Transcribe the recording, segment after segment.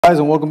Guys,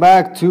 and welcome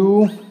back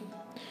to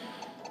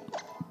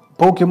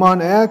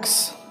Pokemon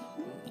X.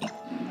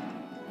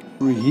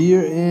 We're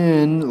here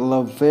in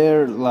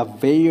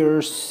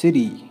laverre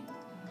City.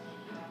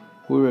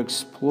 We're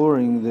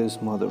exploring this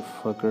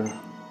motherfucker.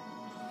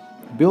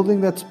 The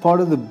building that's part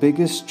of the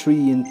biggest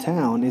tree in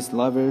town is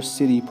laverre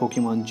City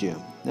Pokemon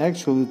Gym.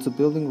 Actually, it's a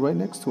building right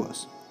next to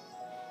us.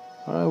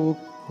 Alright,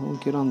 we'll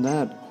get on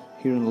that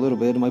here in a little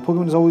bit. My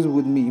Pokemon is always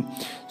with me,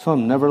 so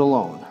I'm never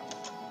alone.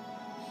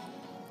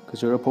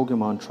 Because you're a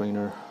Pokemon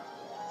trainer.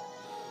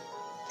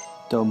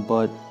 Dumb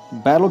butt.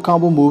 Battle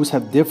combo moves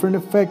have different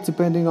effects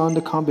depending on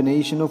the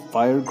combination of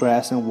fire,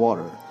 grass, and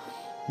water.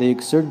 They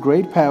exert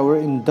great power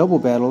in double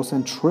battles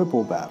and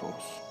triple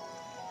battles.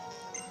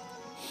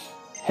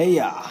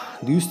 Heya!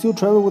 Do you still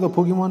travel with a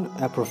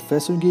Pokemon a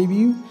professor gave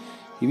you?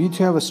 If you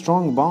two have a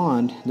strong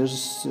bond,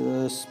 there's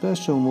a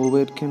special move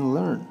it can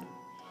learn.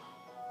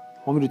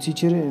 Want me to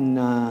teach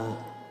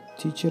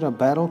it a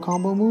battle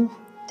combo move?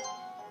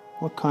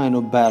 What kind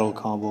of battle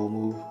combo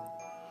move?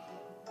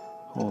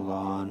 Hold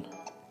on.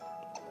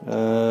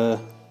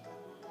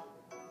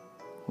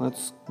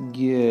 Let's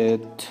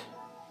get...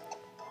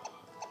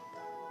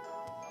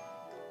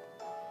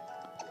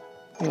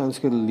 let's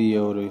get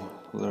Leo to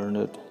learn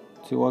it.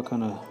 See what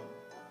kind of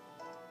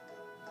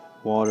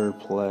water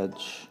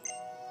pledge.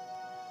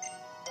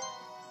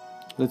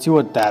 Let's see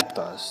what that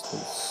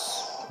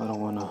does. I don't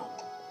wanna...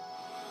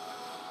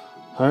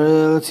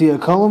 Alright, let's see. A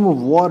column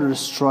of water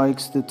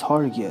strikes the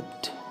target.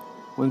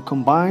 When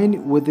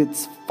combined with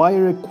its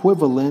fire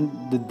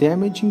equivalent, the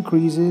damage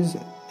increases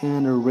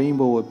and a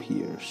rainbow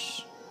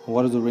appears.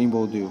 What does the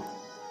rainbow do?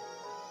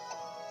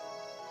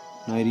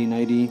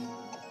 90.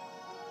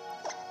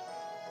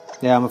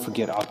 Yeah, I'm gonna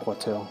forget Aqua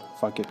Tail.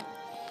 Fuck it.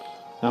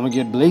 I'm gonna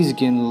get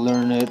Blaziken to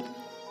learn it.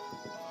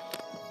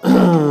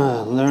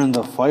 Learn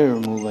the fire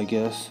move, I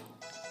guess.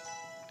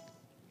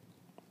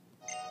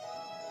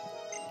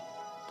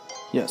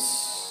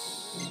 Yes.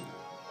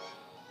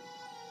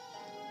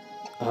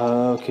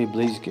 Okay,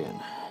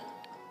 Blaziken.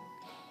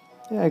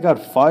 Yeah, I got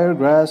fire,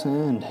 grass,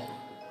 and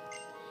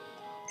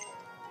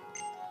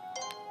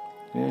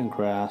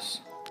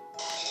grass.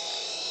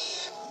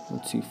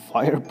 Let's see,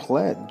 fire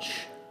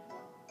pledge.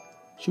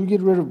 Should we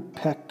get rid of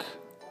Peck?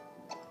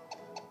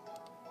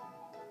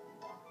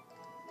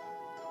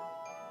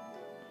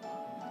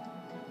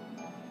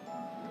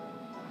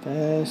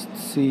 Let's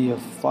see if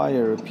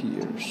fire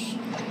appears.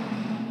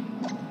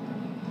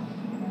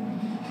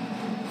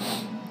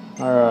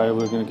 Alright,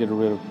 we're gonna get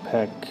rid of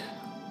Peck.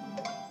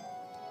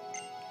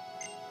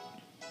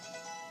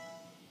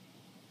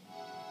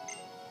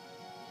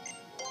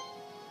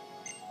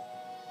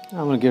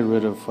 I'm gonna get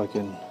rid of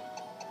fucking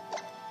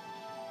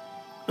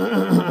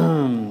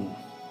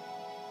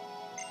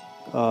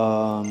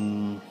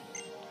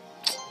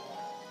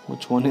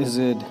which one is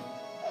it?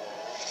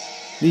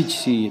 Leech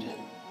Seed.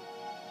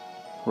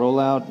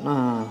 Rollout?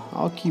 Nah,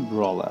 I'll keep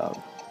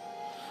Rollout.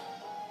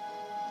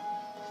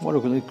 Water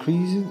will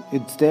increase,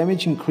 its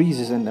damage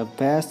increases and a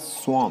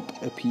vast swamp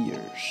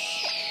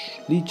appears.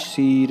 Leech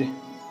Seed.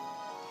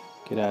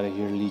 Get out of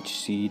here, Leech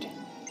Seed.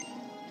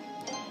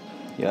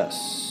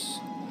 Yes.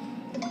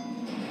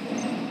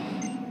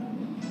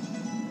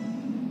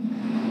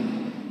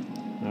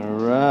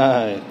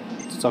 Alright.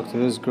 Let's talk to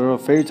this girl.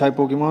 Fairy type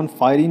Pokemon,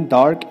 fighting,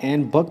 dark,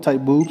 and bug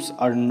type moves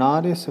are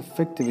not as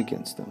effective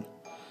against them.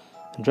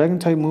 And dragon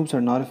type moves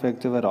are not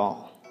effective at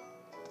all.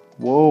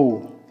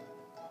 Whoa.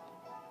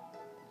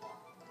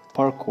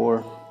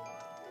 Parkour.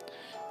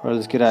 Alright,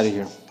 let's get out of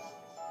here.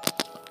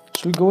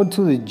 Should we go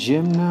into the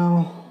gym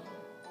now?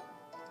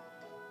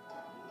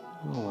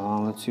 Hold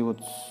on, let's see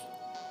what's...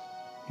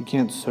 You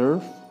can't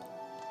surf?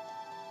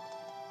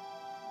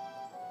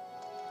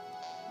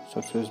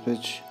 Sucks for this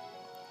bitch.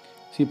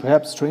 See,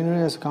 perhaps trainer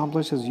as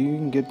accomplished as you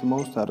can get the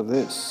most out of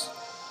this.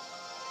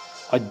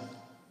 A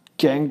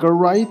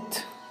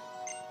Gengarite?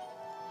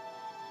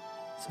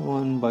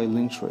 Someone by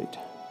link trade.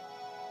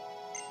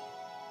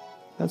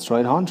 That's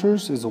right,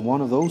 Hunters is one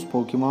of those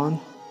Pokemon.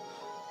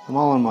 I'm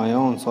all on my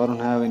own, so I don't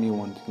have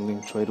anyone to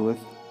link trade with.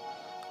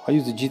 I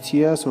use the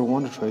GTS or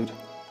Wonder Trade.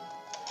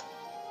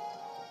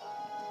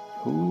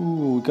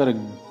 Ooh, we got a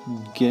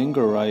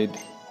Gengarite.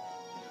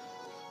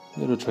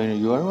 Little trainer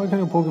you are. What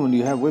kind of Pokemon do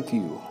you have with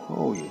you?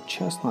 Oh, your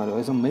Chestnut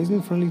is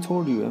amazingly friendly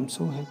toward you. I'm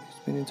so happy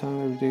spending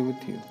time every day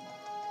with you.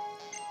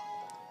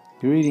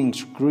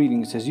 Greetings.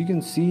 As you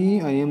can see,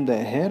 I am the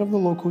head of the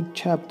local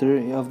chapter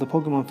of the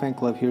Pokemon fan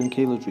club here in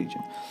Kalos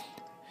region.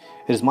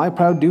 It is my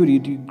proud duty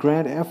to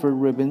grant effort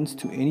ribbons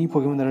to any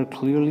Pokemon that are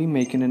clearly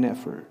making an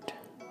effort.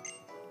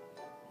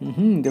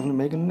 Definitely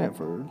making an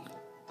effort.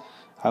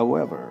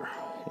 However,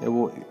 it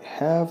will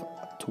have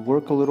to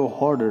work a little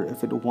harder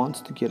if it wants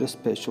to get a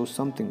special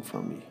something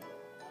from me.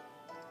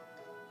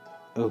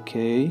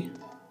 Okay.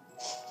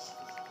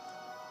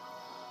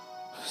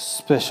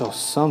 Special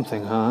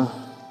something, huh?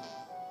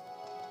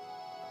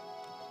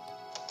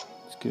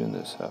 Let's get in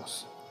this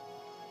house.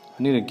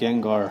 I need a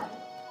Gengar.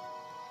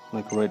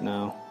 Like right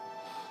now.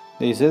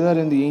 They said that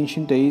in the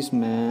ancient days,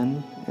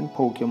 man and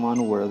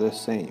Pokemon were the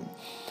same.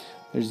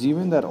 There's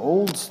even that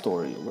old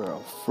story where a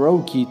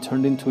Froakie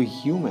turned into a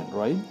human,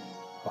 right?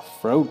 A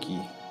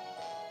Froakie.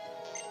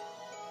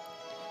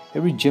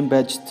 Every gym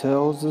badge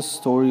tells the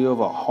story of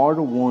a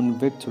hard-won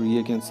victory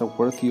against a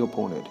worthy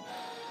opponent.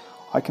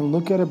 I can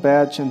look at a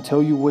badge and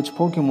tell you which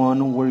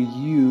Pokemon were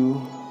you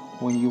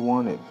when you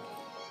won it.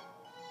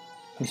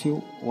 You see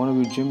one of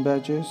your gym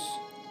badges?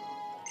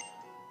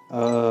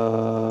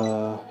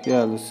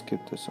 Yeah, let's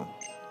skip this one.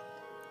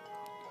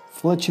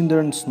 Fletchinder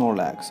and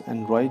Snorlax,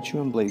 and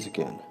Raichu and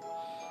Blaziken.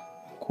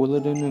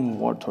 Quilladin and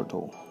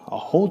Wartortle. A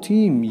whole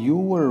team, you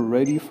were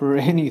ready for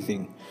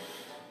anything.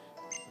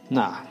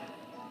 Nah.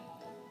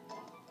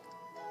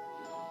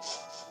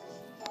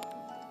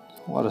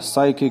 A lot of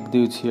psychic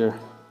dudes here.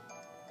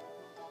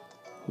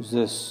 Who's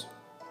this?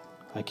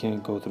 I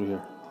can't go through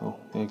here. Oh,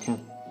 yeah, I can.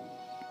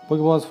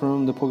 Pokeballs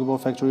from the Pokeball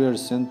Factory are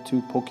sent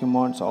to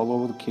Pokemarts all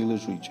over the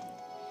Kalos region.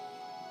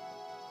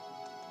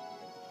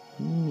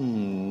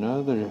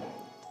 Another.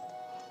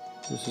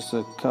 This is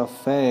a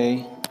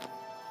cafe.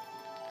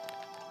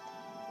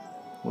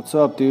 What's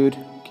up, dude?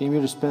 Came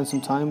here to spend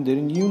some time,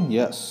 didn't you?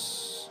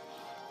 Yes.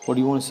 Where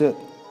do you want to sit?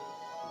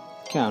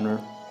 Counter.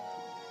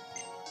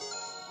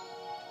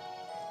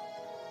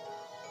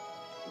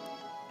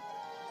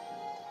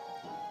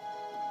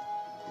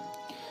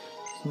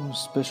 Some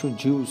special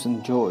juice,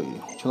 enjoy.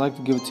 Would you like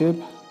to give a tip?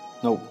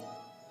 No.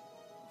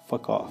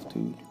 Fuck off,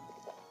 dude.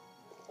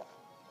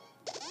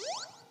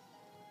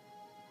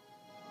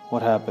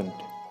 What happened?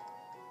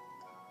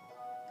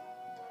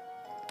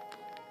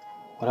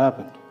 What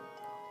happened?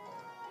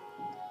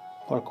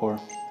 Parkour.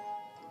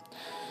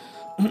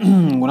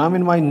 When I'm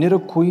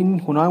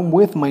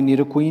with my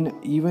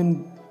Nidoqueen,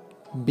 even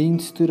being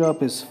stood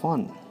up is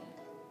fun.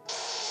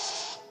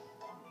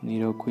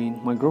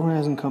 Nidoqueen. My girlfriend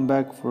hasn't come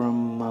back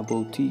from my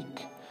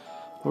boutique.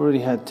 Already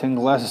had 10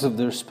 glasses of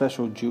their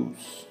special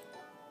juice.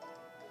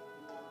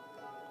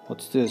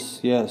 What's this?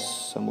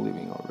 Yes, I'm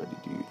leaving already,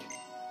 dude.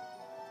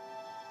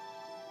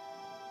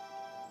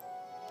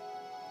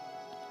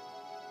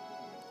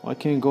 I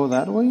can't go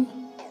that way?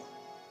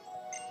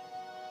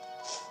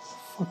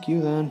 Fuck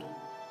you then.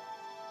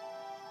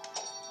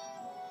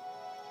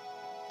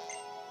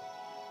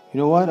 You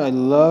know what? I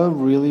love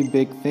really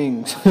big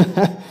things.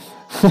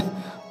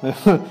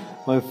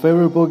 My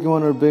favorite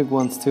Pokemon are big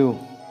ones too.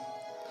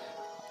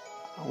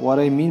 What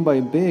I mean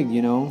by big,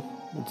 you know,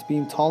 it's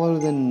being taller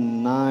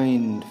than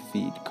 9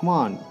 feet. Come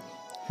on.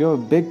 If you have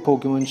a big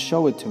Pokemon,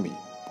 show it to me.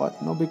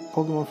 But no big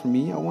Pokemon for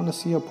me. I want to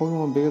see a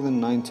Pokemon bigger than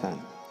 9'10".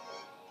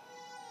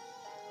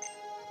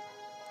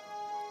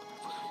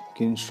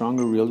 Getting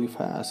stronger really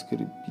fast.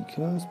 Could it be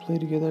because play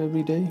together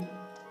every day?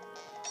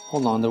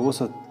 Hold on, there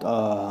was a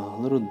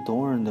little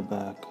door in the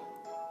back.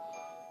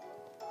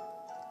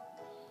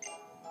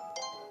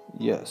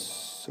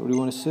 Yes. What do you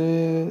want to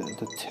say?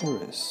 The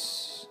terrace.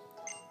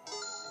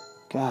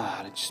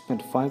 God, I just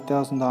spent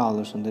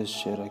 $5,000 on this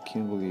shit. I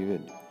can't believe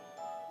it.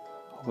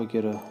 Hope I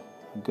get a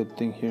good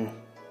thing here.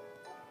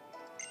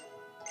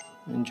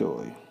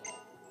 Enjoy.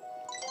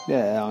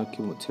 Yeah, I'll give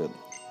him a tip.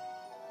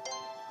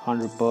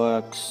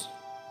 $100.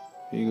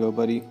 Here you go,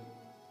 buddy.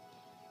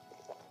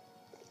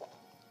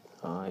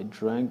 I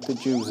drank the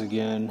juice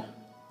again.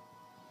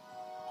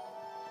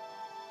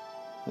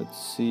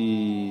 Let's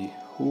see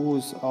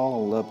who's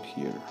all up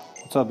here.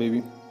 What's up,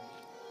 baby?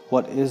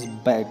 What is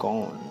back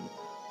on?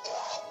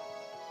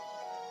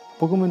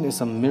 Pokemon is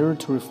a mirror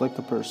to reflect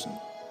a person.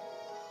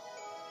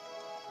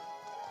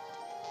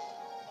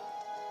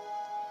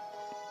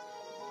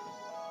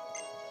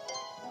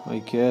 I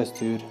guess,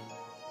 dude.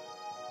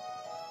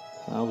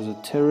 That was a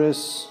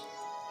terrace.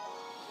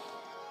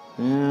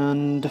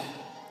 And the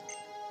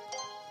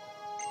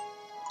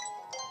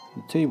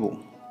table.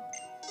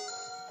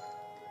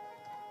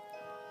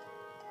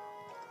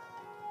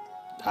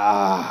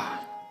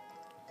 Ah.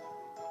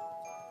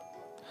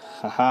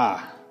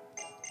 Haha.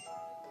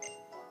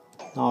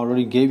 I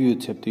already gave you a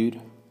tip, dude.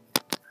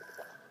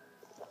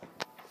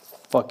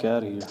 Fuck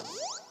out of here.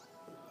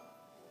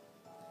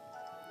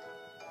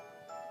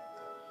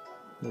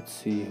 Let's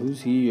see,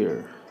 who's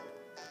here?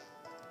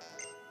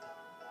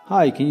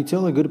 Hi, can you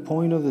tell a good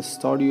point of the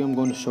Stardew I'm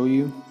going to show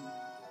you?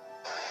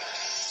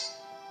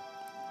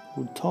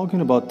 We're talking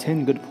about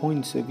 10 good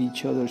points of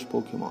each other's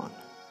Pokemon.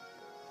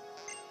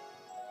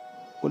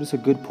 What is a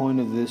good point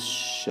of this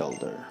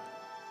shelter?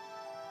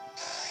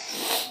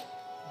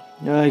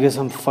 Yeah, I guess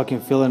I'm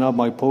fucking filling up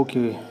my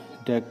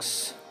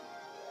Pokédex.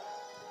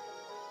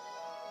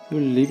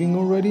 You're leaving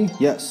already?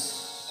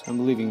 Yes,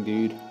 I'm leaving,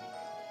 dude.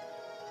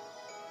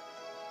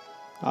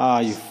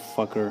 Ah, you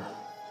fucker.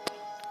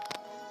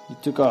 You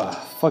took a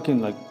fucking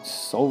like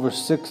over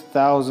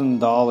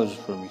 $6,000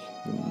 from me,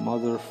 you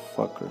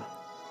motherfucker.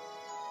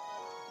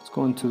 Let's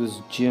go into this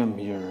gym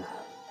here.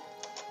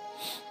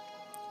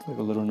 Like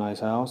a little nice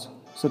house.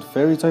 Is it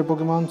fairy type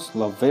Pokemons?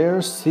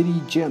 Laverre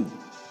City Gym.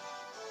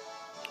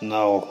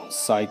 No,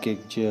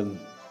 Psychic Gym.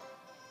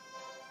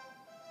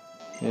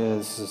 Yeah,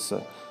 this is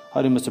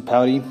howdy, Mr.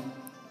 Pouty.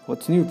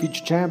 What's new,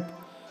 future champ?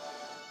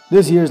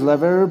 This year's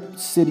Laverre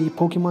City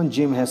Pokemon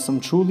Gym has some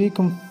truly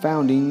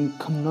confounding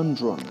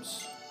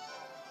conundrums.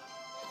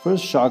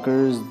 First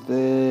shocker is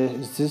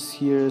this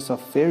here is a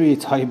fairy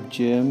type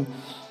gym,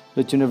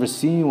 but you've never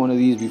seen one of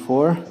these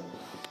before.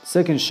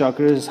 Second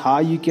shocker is how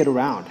you get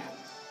around.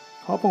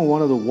 Hop on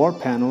one of the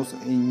warp panels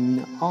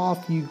and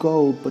off you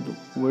go, but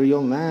where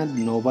you'll land,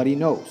 nobody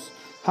knows.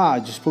 Ha,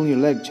 just pulling your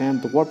leg,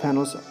 champ. The warp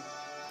panels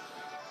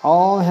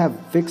all have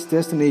fixed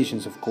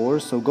destinations, of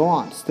course, so go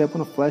on, step on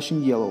a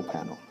flashing yellow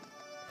panel.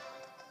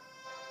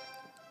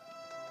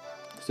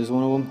 Is this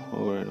one of them?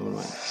 Alright, never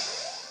mind.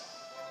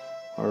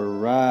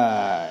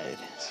 Alright.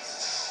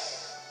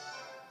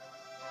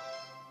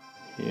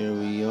 Here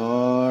we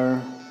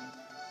are.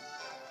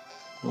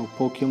 No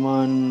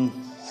Pokemon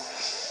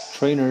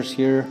trainers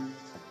here.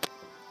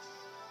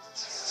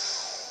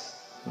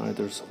 Alright,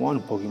 there's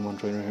one Pokemon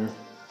trainer here.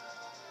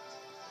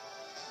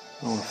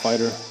 I want a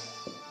fighter.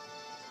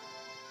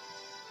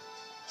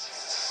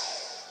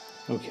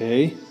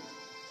 Okay.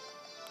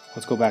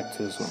 Let's go back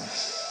to this one.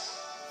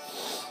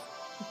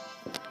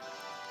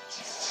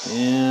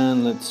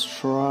 And let's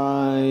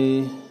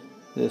try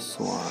this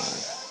one.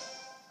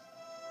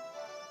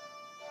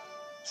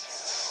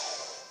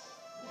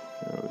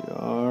 Here we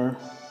are.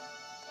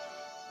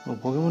 No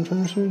Pokemon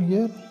trainers here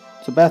yet?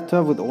 It's a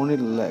bathtub with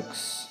ornate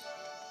legs.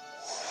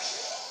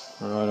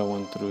 Alright, I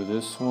went through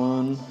this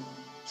one.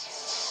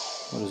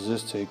 What does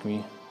this take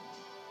me?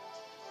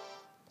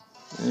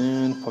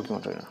 And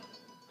Pokemon trainer.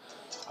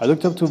 I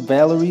looked up to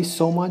Valerie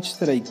so much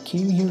that I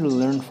came here to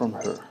learn from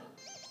her.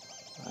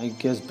 I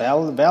guess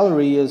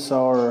Valerie is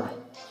our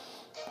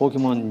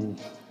Pokemon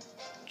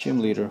gym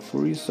leader.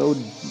 Furizo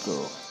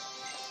girl.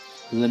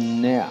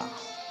 Linnea.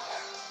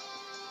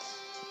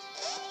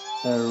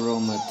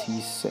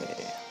 Aromatisse.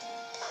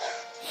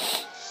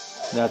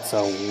 That's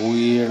a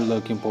weird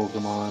looking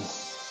Pokemon.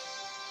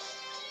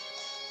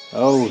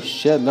 Oh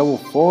shit, level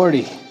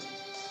 40.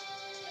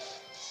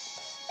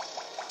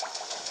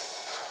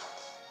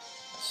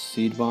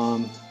 Seed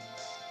Bomb.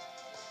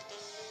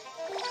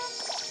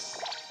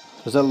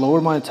 Does that lower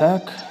my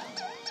attack?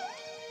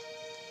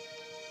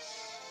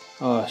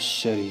 Oh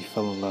shit, he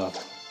fell in love.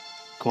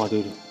 Come on,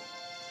 dude.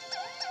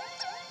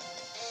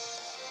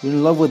 You're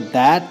in love with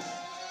that?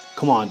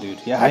 Come on, dude.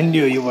 Yeah, I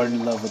knew you were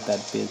in love with that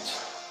bitch.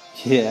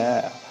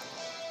 Yeah.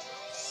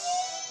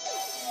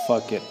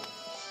 Fuck it.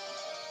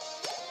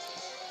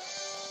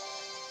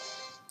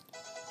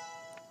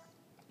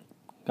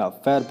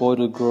 Got Fat Boy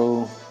to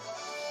grow.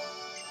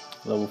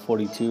 Level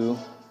 42.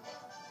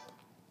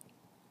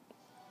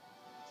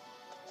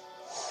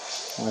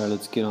 Alright,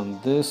 let's get on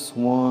this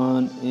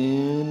one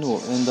and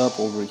we'll end up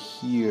over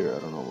here. I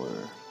don't know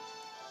where.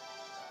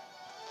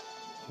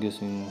 I'm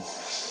guessing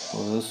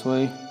go this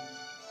way.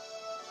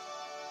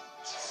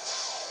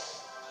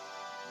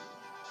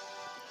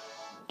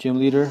 Gym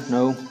leader?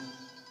 No.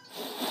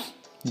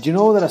 Did you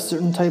know that a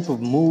certain type of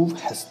move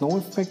has no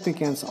effect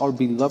against our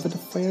beloved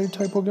fairy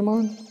type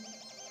Pokemon?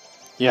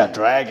 Yeah,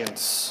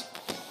 dragons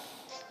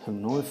have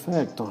no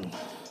effect on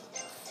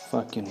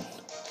fucking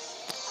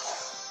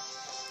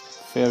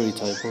fairy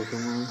type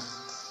Pokemon.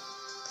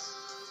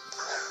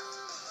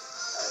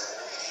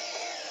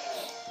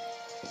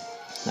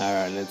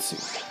 Alright, let's see.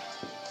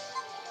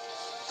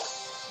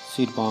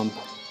 Seed Bomb.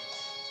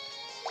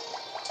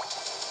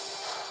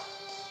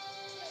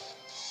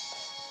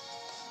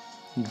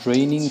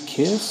 Draining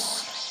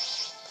Kiss?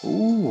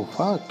 Ooh,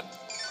 fuck.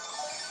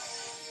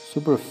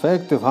 Super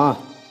effective, huh?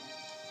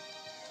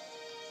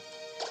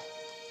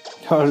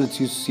 Alright, let's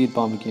use Seed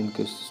Bomb again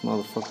because this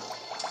motherfucker.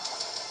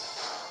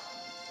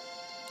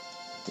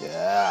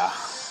 Yeah.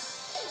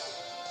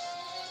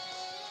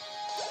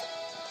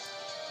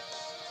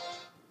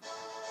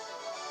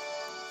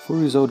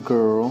 Furizo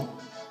girl.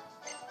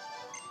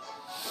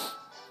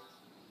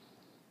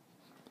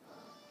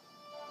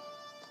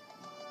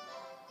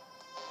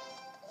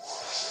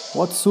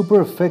 What's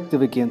super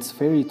effective against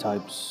fairy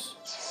types?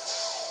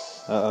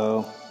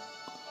 Uh-oh.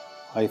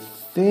 I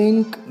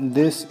think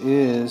this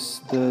is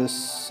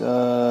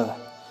the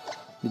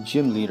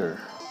gym leader.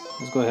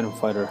 Let's go ahead and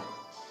fight her.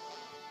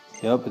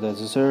 Yep,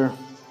 that's her.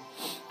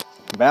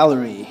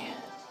 Valerie.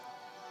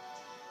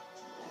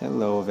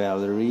 Hello,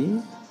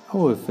 Valerie.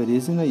 Oh, if it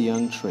isn't a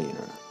young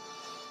trainer.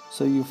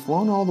 So you've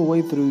flown all the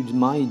way through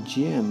my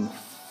gym,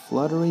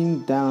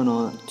 fluttering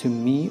down to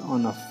me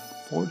on a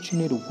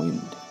fortunate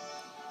wind.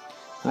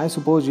 I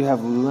suppose you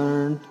have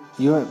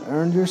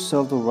earned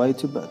yourself the right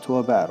to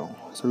a battle.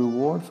 As a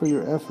reward for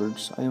your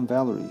efforts, I am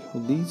Valerie, who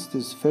leads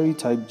this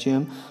fairy-type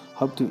gym.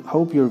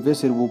 Hope your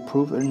visit will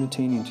prove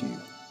entertaining to you.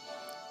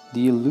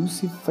 The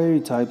elusive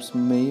fairy types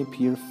may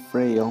appear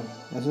frail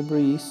as a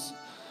breeze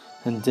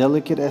and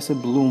delicate as a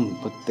bloom,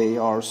 but they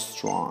are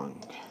strong.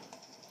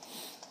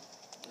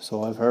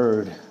 So I've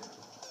heard.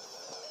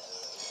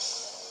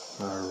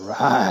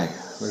 Alright,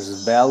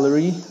 versus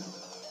Valerie.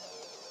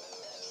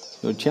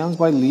 You're challenged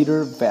by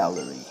leader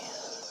Valerie.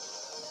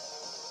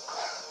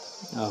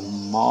 A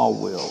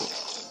Mawile.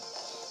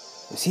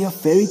 Is he a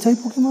fairy type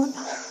Pokemon?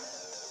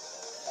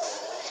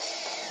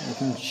 I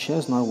think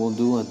Chestnut will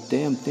do a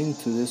damn thing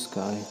to this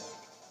guy.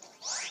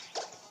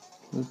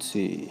 Let's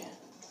see.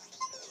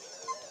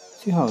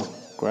 See how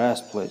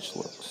Grass Pledge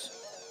looks.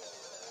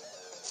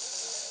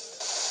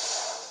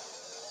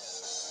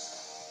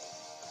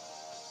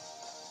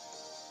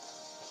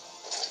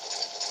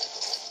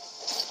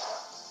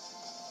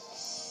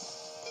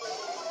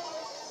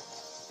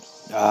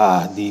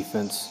 Ah,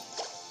 defense.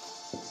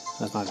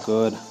 That's not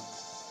good.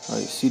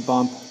 Alright, seed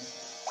bomb.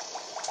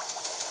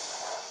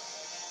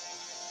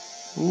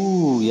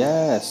 Ooh,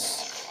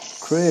 yes.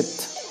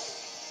 Crit.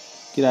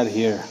 Get out of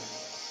here.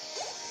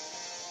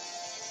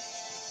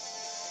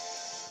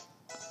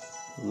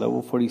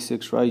 Level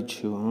 46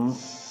 Raichu, huh?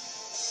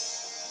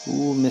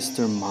 Ooh,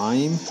 Mr.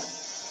 Mime.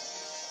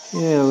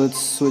 Yeah, let's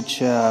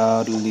switch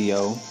out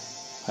Leo.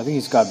 I think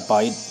he's got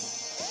bite.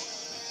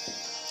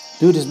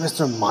 Dude, is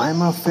Mr.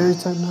 Mime a fairy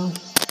type now?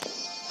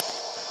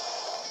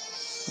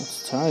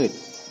 That's tight.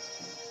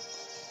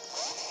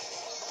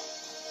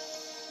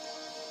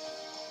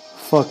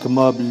 Fuck him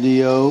up,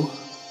 Leo.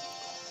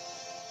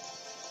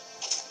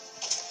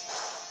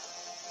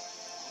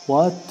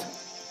 What?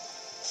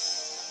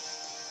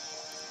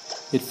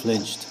 It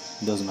flinched.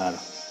 Doesn't matter.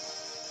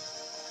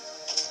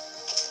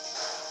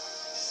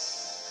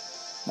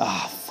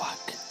 Ah,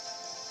 fuck.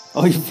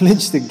 Oh, you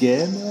flinched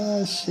again?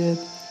 Ah, shit.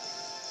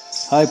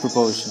 Hyper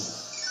potion.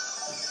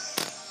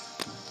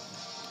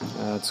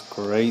 That's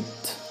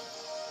great.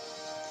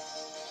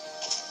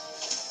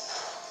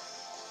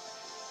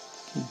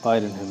 Keep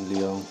biting him,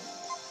 Leo.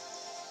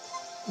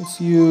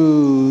 Let's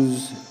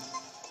use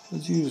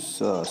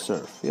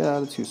Surf. Yeah,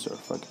 let's use Surf.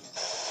 Fuck it.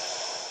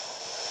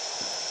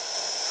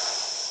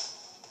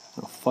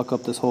 I'll fuck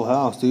up this whole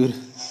house, dude.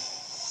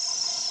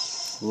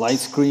 Light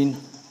screen?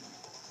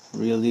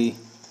 Really?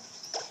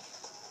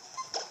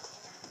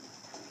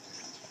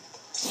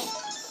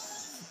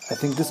 I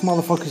think this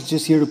motherfucker's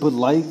just here to put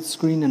light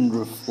screen and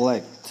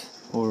reflect.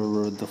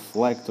 Or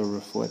deflect or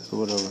reflect or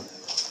whatever.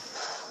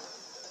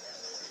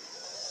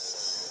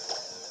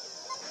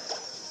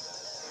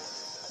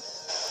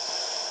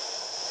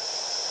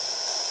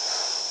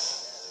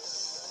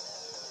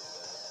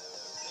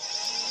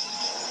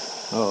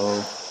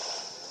 Uh-oh.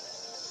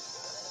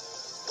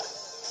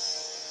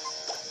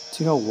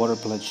 See how Water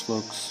Pledge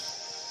looks.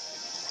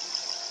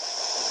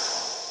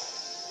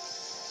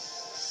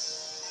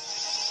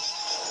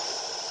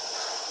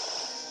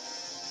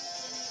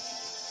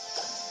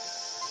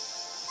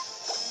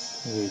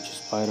 Maybe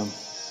just bite him.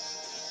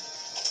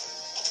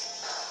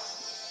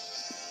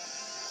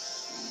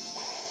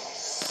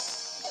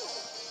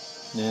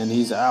 And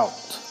he's out.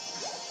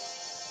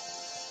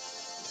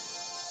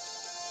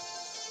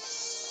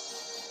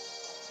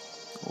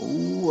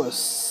 Ooh, a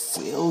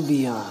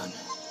Sylveon.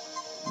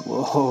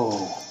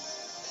 Whoa.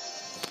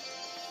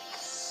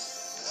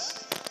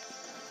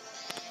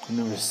 I've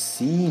never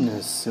seen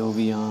a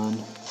Sylveon.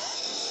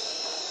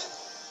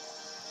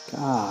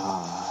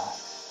 God.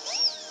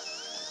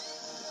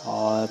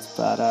 Oh, that's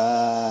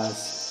badass.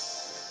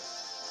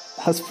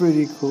 That's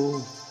pretty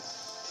cool.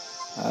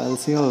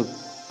 Let's see how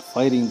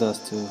fighting does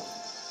to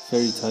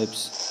fairy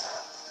types.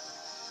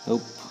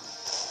 Nope.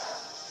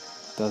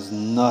 Does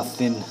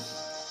nothing.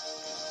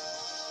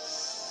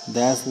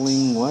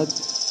 Dazzling what?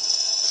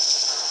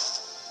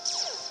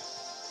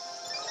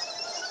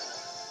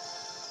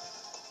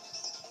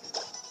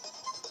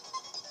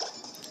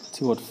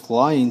 See what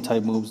flying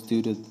type moves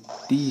do to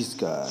these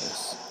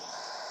guys.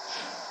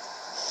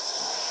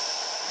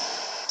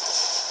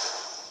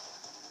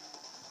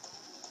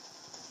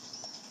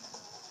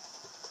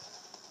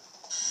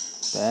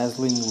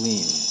 Dazzling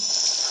Gleam.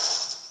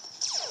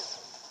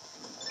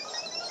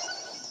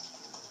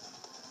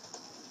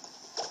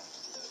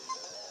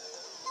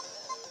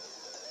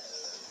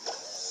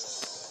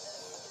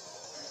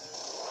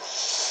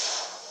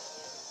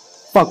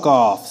 Fuck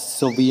off,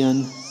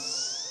 Sylveon.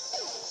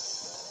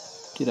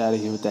 Get out of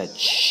here with that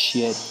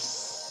shit.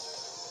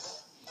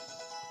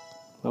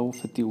 Level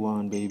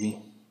 51, baby.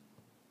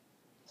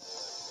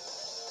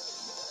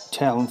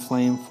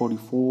 Talonflame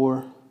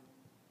 44.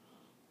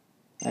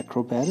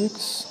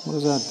 Acrobatics? What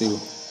does that do?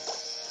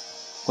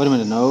 Wait a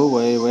minute, no,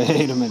 wait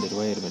a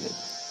minute.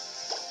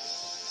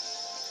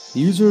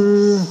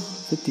 User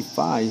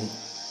 55.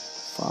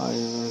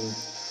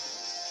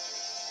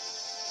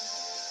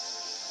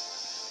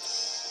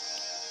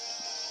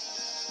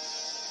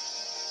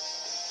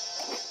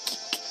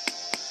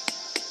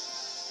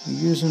 The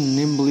user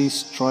nimbly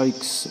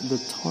strikes the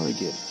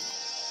target.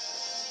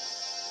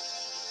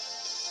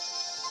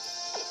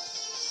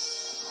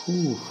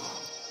 Whew.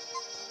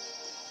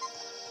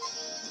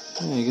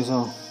 Yeah, I guess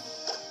I'll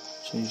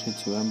change it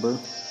to Ember.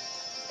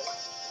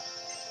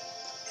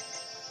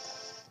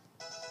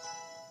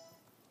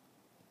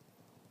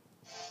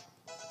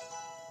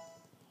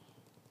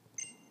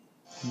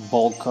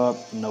 Bulk up,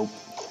 nope.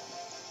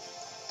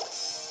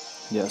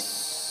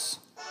 Yes.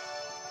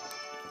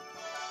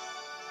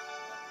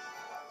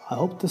 I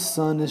hope the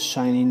sun is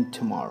shining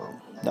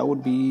tomorrow. That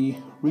would be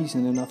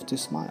reason enough to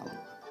smile.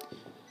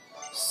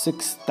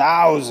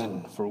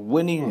 6,000 for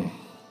winning.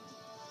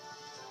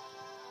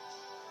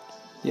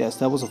 Yes,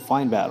 that was a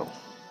fine battle.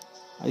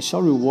 I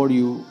shall reward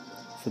you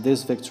for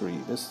this victory.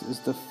 This is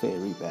the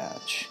fairy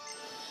badge.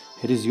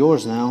 It is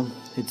yours now.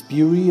 Its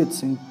beauty,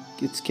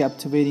 it's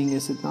captivating,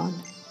 is it not?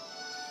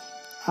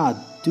 Ah,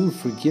 do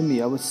forgive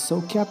me. I was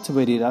so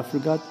captivated, I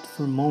forgot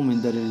for a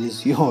moment that it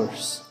is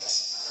yours.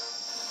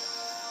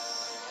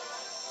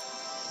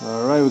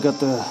 Alright, we got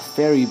the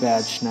fairy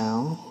badge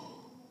now.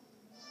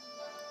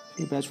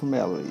 Fairy badge from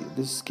Valerie.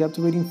 This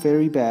captivating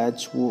fairy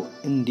badge will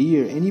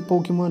endear any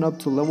Pokemon up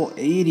to level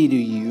 80 to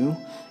you.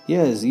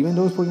 Yes, even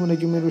those Pokemon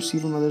that you may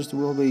receive from others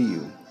will obey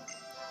you.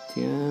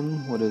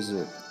 TM, what is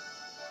it?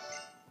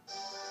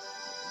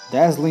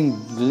 Dazzling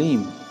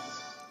Gleam.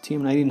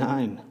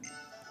 TM99.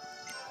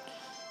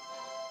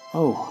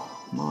 Oh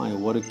my,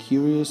 what a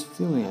curious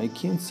feeling. I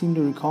can't seem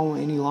to recall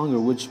any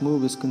longer which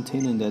move is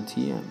contained in that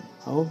TM.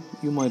 I hope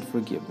you might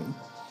forgive me.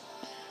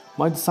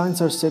 My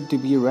designs are said to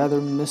be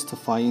rather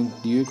mystifying.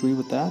 Do you agree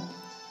with that?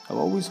 I've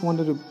always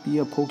wanted to be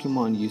a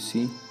Pokemon, you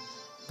see.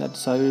 That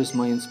desire is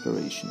my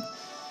inspiration.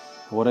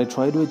 What I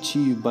try to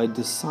achieve by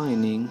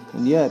designing,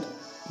 and yet,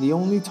 the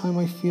only time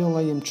I feel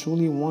I am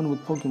truly one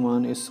with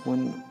Pokemon is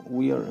when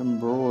we are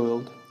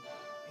embroiled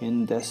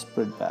in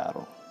desperate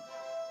battle.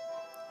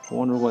 I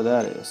wonder what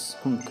that is.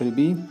 Could it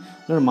be?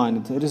 Never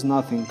mind, it is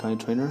nothing, kind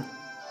trainer.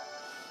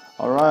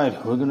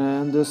 Alright, we're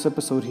gonna end this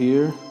episode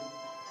here.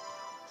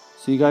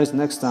 See you guys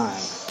next time.